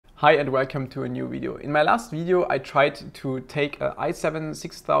Hi and welcome to a new video. In my last video I tried to take a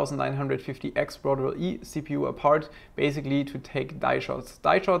i9-7980XE CPU apart, basically to take die shots.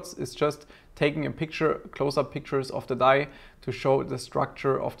 Die shots is just taking a picture, close-up pictures of the die to show the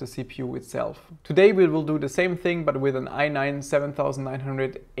structure of the CPU itself. Today we will do the same thing but with an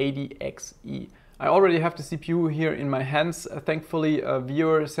i9-7980XE. I already have the CPU here in my hands. Thankfully, a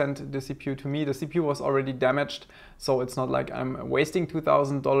viewer sent the CPU to me. The CPU was already damaged, so it's not like I'm wasting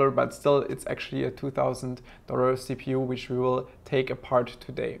 $2,000, but still it's actually a $2,000 CPU which we will take apart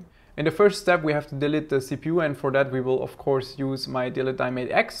today. In the first step we have to delete the CPU, and for that we will of course use my Delete Die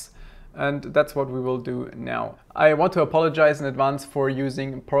X. And that's what we will do now. I want to apologize in advance for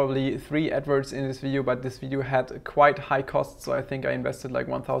using probably 3 adverts in this video, but this video had quite high costs, so I think I invested like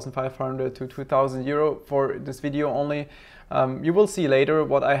 1,500 to 2,000 euro for this video only. You will see later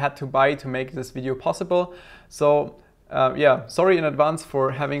what I had to buy to make this video possible. So yeah, sorry in advance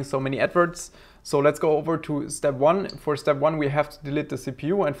for having so many adverts. So let's go over to step 1. For step 1 we have to delete the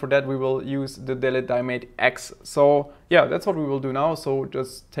CPU, and for that we will use the Delete Die X. So yeah, that's what we will do now. So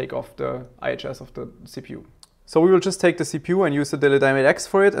just take off the IHS of the CPU. So we will just take the CPU and use the Delete Die X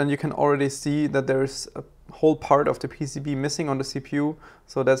for it, and you can already see that there's a whole part of the PCB missing on the CPU.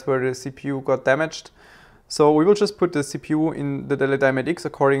 So that's where the CPU got damaged. So we will just put the CPU in the Delete Die X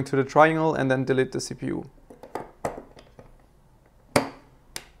according to the triangle and then delete the CPU.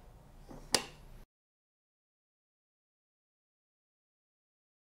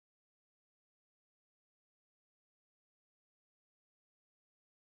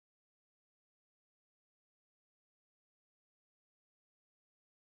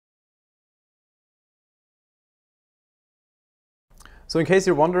 So in case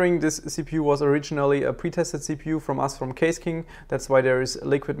you're wondering, this CPU was originally a pre-tested CPU from us from Keychain. That's why there is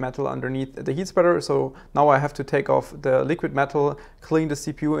liquid metal underneath the heat spreader. So now I have to take off the liquid metal, clean the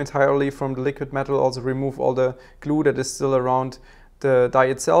CPU entirely from the liquid metal, also remove all the glue that is still around the die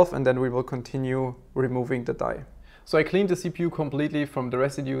itself, and then we will continue removing the die. So I cleaned the CPU completely from the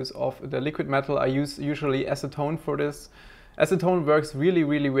residues of the liquid metal. I use usually acetone for this. Acetone works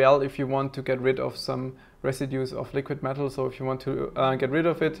really well if you want to get rid of some residues of liquid metal. So if you want to get rid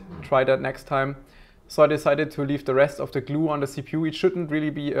of it, try that next time. So I decided to leave the rest of the glue on the CPU. It shouldn't really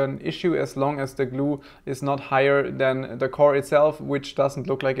be an issue as long as the glue is not higher than the core itself, which doesn't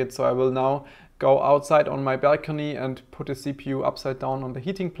look like it. So I will now go outside on my balcony and put the CPU upside down on the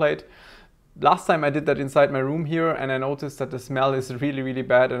heating plate. Last time I did that inside my room here, and I noticed that the smell is really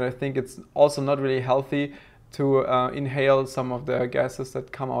bad, and I think it's also not really healthy to inhale some of the gases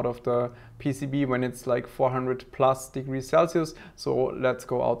that come out of the PCB when it's like 400+ degrees Celsius. So let's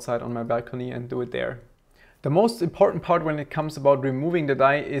go outside on my balcony and do it there. The most important part when it comes about removing the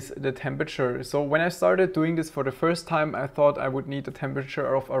die is the temperature. So when I started doing this for the first time, I thought I would need a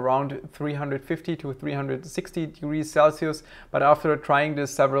temperature of around 350 to 360 degrees Celsius. But after trying this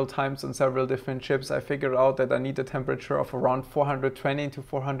several times on several different chips, I figured out that I need a temperature of around 420 to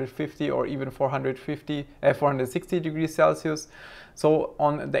 450 or even 460 degrees Celsius. So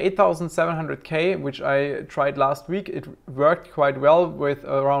on the 8700K, which I tried last week, it worked quite well with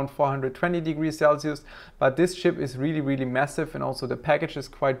around 420 degrees Celsius. But this chip is really massive, and also the package is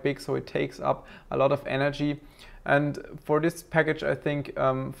quite big, so it takes up a lot of energy. And for this package, I think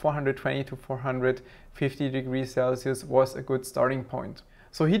 420 to 450 degrees Celsius was a good starting point.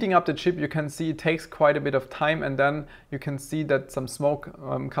 So heating up the chip, you can see it takes quite a bit of time, and then you can see that some smoke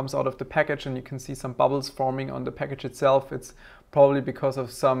comes out of the package, and you can see some bubbles forming on the package itself. It's probably because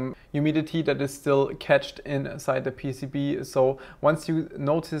of some humidity that is still catched inside the PCB. So once you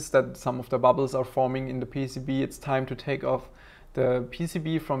notice that some of the bubbles are forming in the PCB, it's time to take off the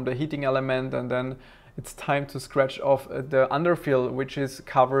PCB from the heating element, and then it's time to scratch off the underfill which is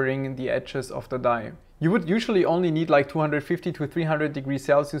covering the edges of the die. You would usually only need like 250 to 300 degrees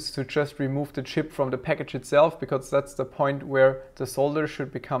Celsius to just remove the chip from the package itself, because that's the point where the solder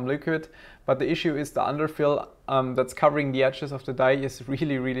should become liquid. But the issue is the underfill that's covering the edges of the die is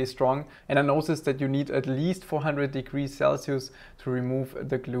really strong, and I noticed that you need at least 400 degrees Celsius to remove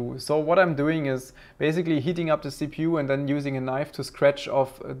the glue. So what I'm doing is basically heating up the CPU and then using a knife to scratch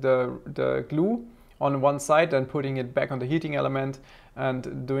off the glue on one side and putting it back on the heating element,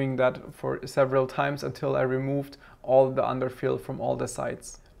 and doing that for several times until I removed all the underfill from all the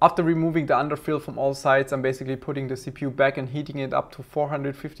sides. After removing the underfill from all sides, I'm basically putting the CPU back and heating it up to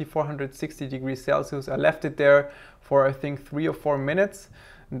 450, 460 degrees Celsius. I left it there for I think 3 or 4 minutes.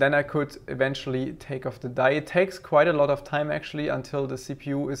 and then I could eventually take off the die. It takes quite a lot of time actually until the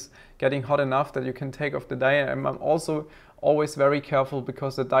CPU is getting hot enough that you can take off the die. I'm also always very careful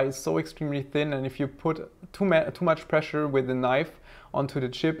because the die is so extremely thin, and if you put too much pressure with the knife onto the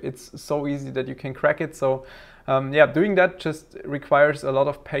chip, it's so easy that you can crack it. So yeah, doing that just requires a lot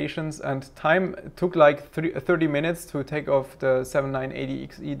of patience and time. It took like 30 minutes to take off the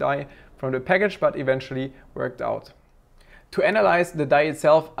 7980XE die from the package, but eventually worked out. To analyze the die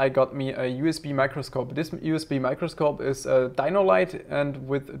itself, I got me a USB microscope. This USB microscope is a Dynolite, and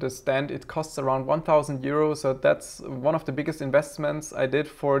with the stand it costs around 1,000 euros. So that's one of the biggest investments I did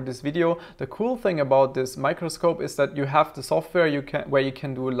for this video. The cool thing about this microscope is that you have the software where you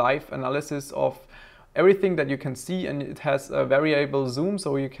can do live analysis of everything that you can see, and it has a variable zoom,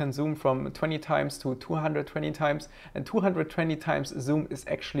 so you can zoom from 20 times to 220 times, and 220 times zoom is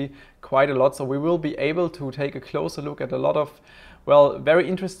actually quite a lot. So we will be able to take a closer look at a lot of, well, very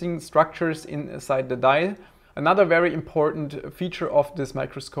interesting structures inside the die. Another very important feature of this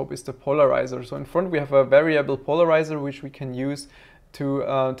microscope is the polarizer. So in front we have a variable polarizer which we can use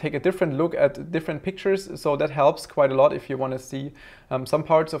to take a different look at different pictures. So that helps quite a lot if you want to see some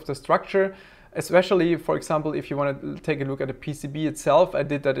parts of the structure. Especially, for example, if you want to take a look at the PCB itself. I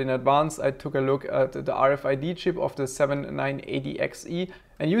did that in advance. I took a look at the RFID chip of the 7980XE,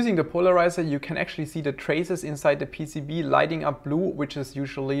 and using the polarizer you can actually see the traces inside the PCB lighting up blue, which is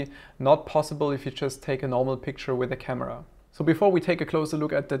usually not possible if you just take a normal picture with a camera. So before we take a closer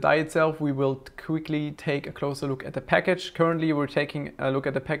look at the die itself, we will quickly take a closer look at the package. Currently we're taking a look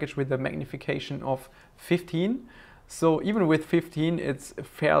at the package with a magnification of 15. So even with 15, it's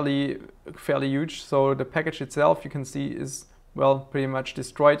fairly huge. So the package itself, you can see, is, well, pretty much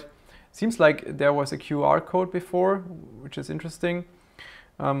destroyed. Seems like there was a QR code before, which is interesting.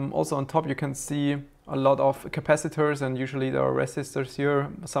 Also on top you can see a lot of capacitors, and usually there are resistors here.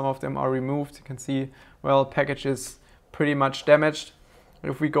 Some of them are removed. You can see, well, package is pretty much damaged.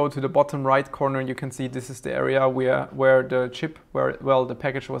 If we go to the bottom right corner, you can see this is the area where the chip, well, the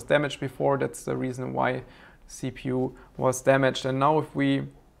package was damaged before. That's the reason why CPU was damaged. And now if we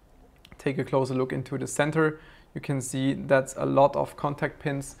take a closer look into the center, you can see that's a lot of contact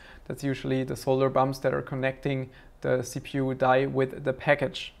pins. That's usually the solder bumps that are connecting the CPU die with the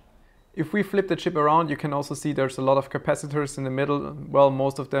package. If we flip the chip around, you can also see there's a lot of capacitors in the middle. Well,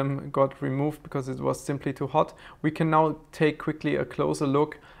 most of them got removed because it was simply too hot. We can now take quickly a closer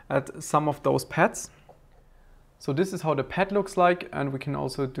look at some of those pads. So this is how the pad looks like, and we can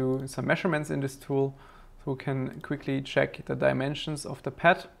also do some measurements in this tool. So we can quickly check the dimensions of the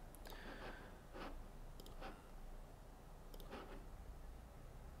pad.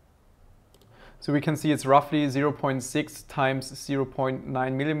 So we can see it's roughly 0.6 times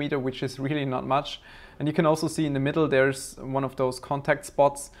 0.9 millimeter, which is really not much. And you can also see in the middle there's one of those contact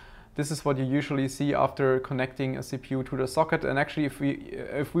spots. This is what you usually see after connecting a CPU to the socket. And actually if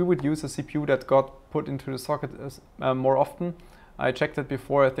we would use a CPU that got put into the socket more often, I checked it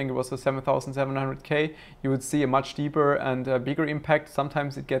before, I think it was a 7700K, you would see a much deeper and bigger impact.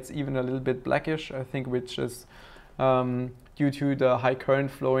 Sometimes it gets even a little bit blackish, I think, which is due to the high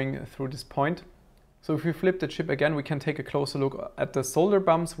current flowing through this point. So if we flip the chip again, we can take a closer look at the solder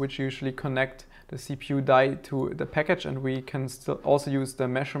bumps, which usually connect the CPU die to the package, and we can still also use the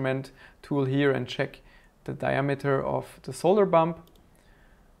measurement tool here and check the diameter of the solder bump.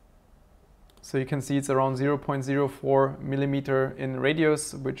 So you can see it's around 0.04 millimeter in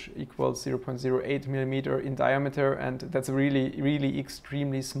radius, which equals 0.08 millimeter in diameter, and that's really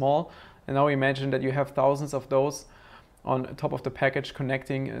extremely small. And now imagine that you have thousands of those on top of the package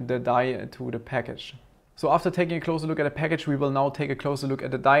connecting the die to the package. So after taking a closer look at the package, we will now take a closer look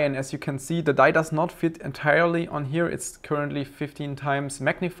at the die, and as you can see, the die does not fit entirely on here. It's currently 15 times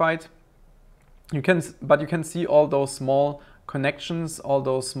magnified. But you can see all those small connections, all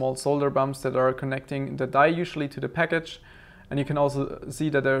those small solder bumps that are connecting the die usually to the package. And you can also see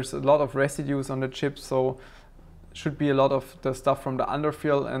that there's a lot of residues on the chip, so should be a lot of the stuff from the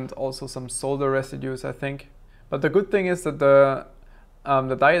underfill and also some solder residues, I think. But the good thing is that the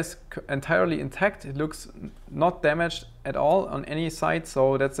die is entirely intact. It looks not damaged at all on any side,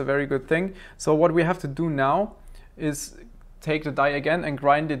 so that's a very good thing. So what we have to do now is take the die again and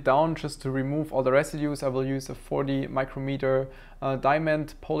grind it down just to remove all the residues. I will use a 40 micrometer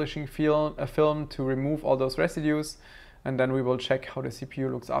diamond polishing film to remove all those residues, and then we will check how the CPU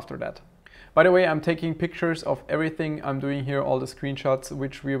looks after that. By the way, I'm taking pictures of everything I'm doing here. All the screenshots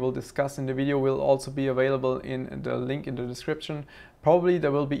which we will discuss in the video will also be available in the link in the description. Probably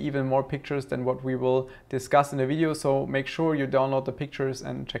there will be even more pictures than what we will discuss in the video, so make sure you download the pictures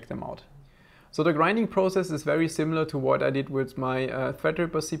and check them out. So the grinding process is very similar to what I did with my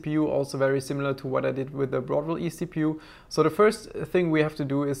Threadripper CPU, also very similar to what I did with the Broadwell eCPU. So the first thing we have to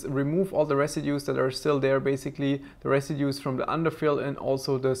do is remove all the residues that are still there, basically the residues from the underfill and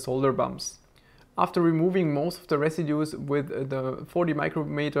also the solder bumps. After removing most of the residues with the 40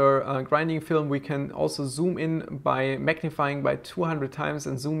 micrometer grinding film, we can also zoom in by magnifying by 200 times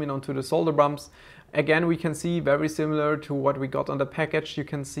and zoom in onto the solder bumps. Again, we can see very similar to what we got on the package. You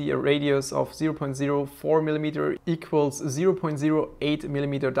can see a radius of 0.04 millimeter equals 0.08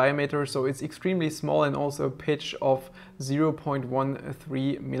 millimeter diameter. So it's extremely small, and also a pitch of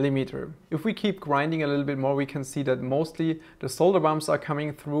 0.13 millimeter. If we keep grinding a little bit more, we can see that mostly the solder bumps are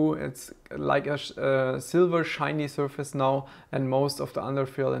coming through. It's like a silver shiny surface now, and most of the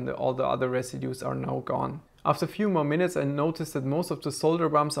underfill and all the other residues are now gone. After a few more minutes, I noticed that most of the solder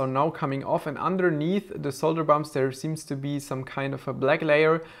bumps are now coming off, and underneath the solder bumps there seems to be some kind of a black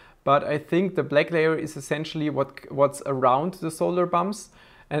layer, but I think the black layer is essentially what's around the solder bumps.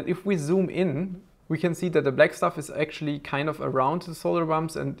 And if we zoom in, we can see that the black stuff is actually kind of around the solder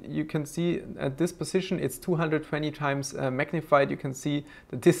bumps, and you can see at this position it's 220 times magnified. You can see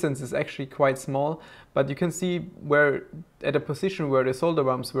the distance is actually quite small, but you can see where at a position where the solder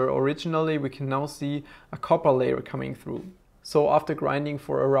bumps were originally, we can now see a copper layer coming through. So after grinding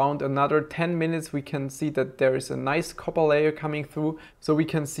for around another 10 minutes, we can see that there is a nice copper layer coming through. So we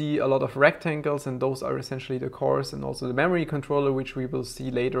can see a lot of rectangles, and those are essentially the cores and also the memory controller, which we will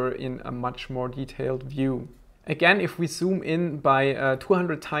see later in a much more detailed view. Again, if we zoom in by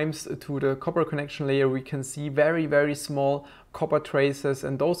 200 times to the copper connection layer, we can see very, very small copper traces,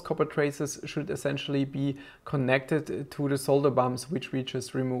 and those copper traces should essentially be connected to the solder bumps, which we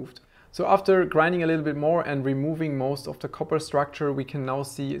just removed. So after grinding a little bit more and removing most of the copper structure, we can now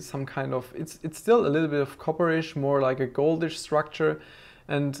see some kind of, it's still a little bit of copperish, more like a goldish structure.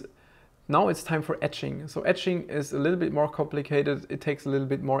 And now it's time for etching. So etching is a little bit more complicated. It takes a little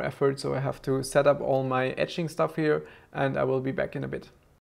bit more effort. So I have to set up all my etching stuff here, and I will be back in a bit.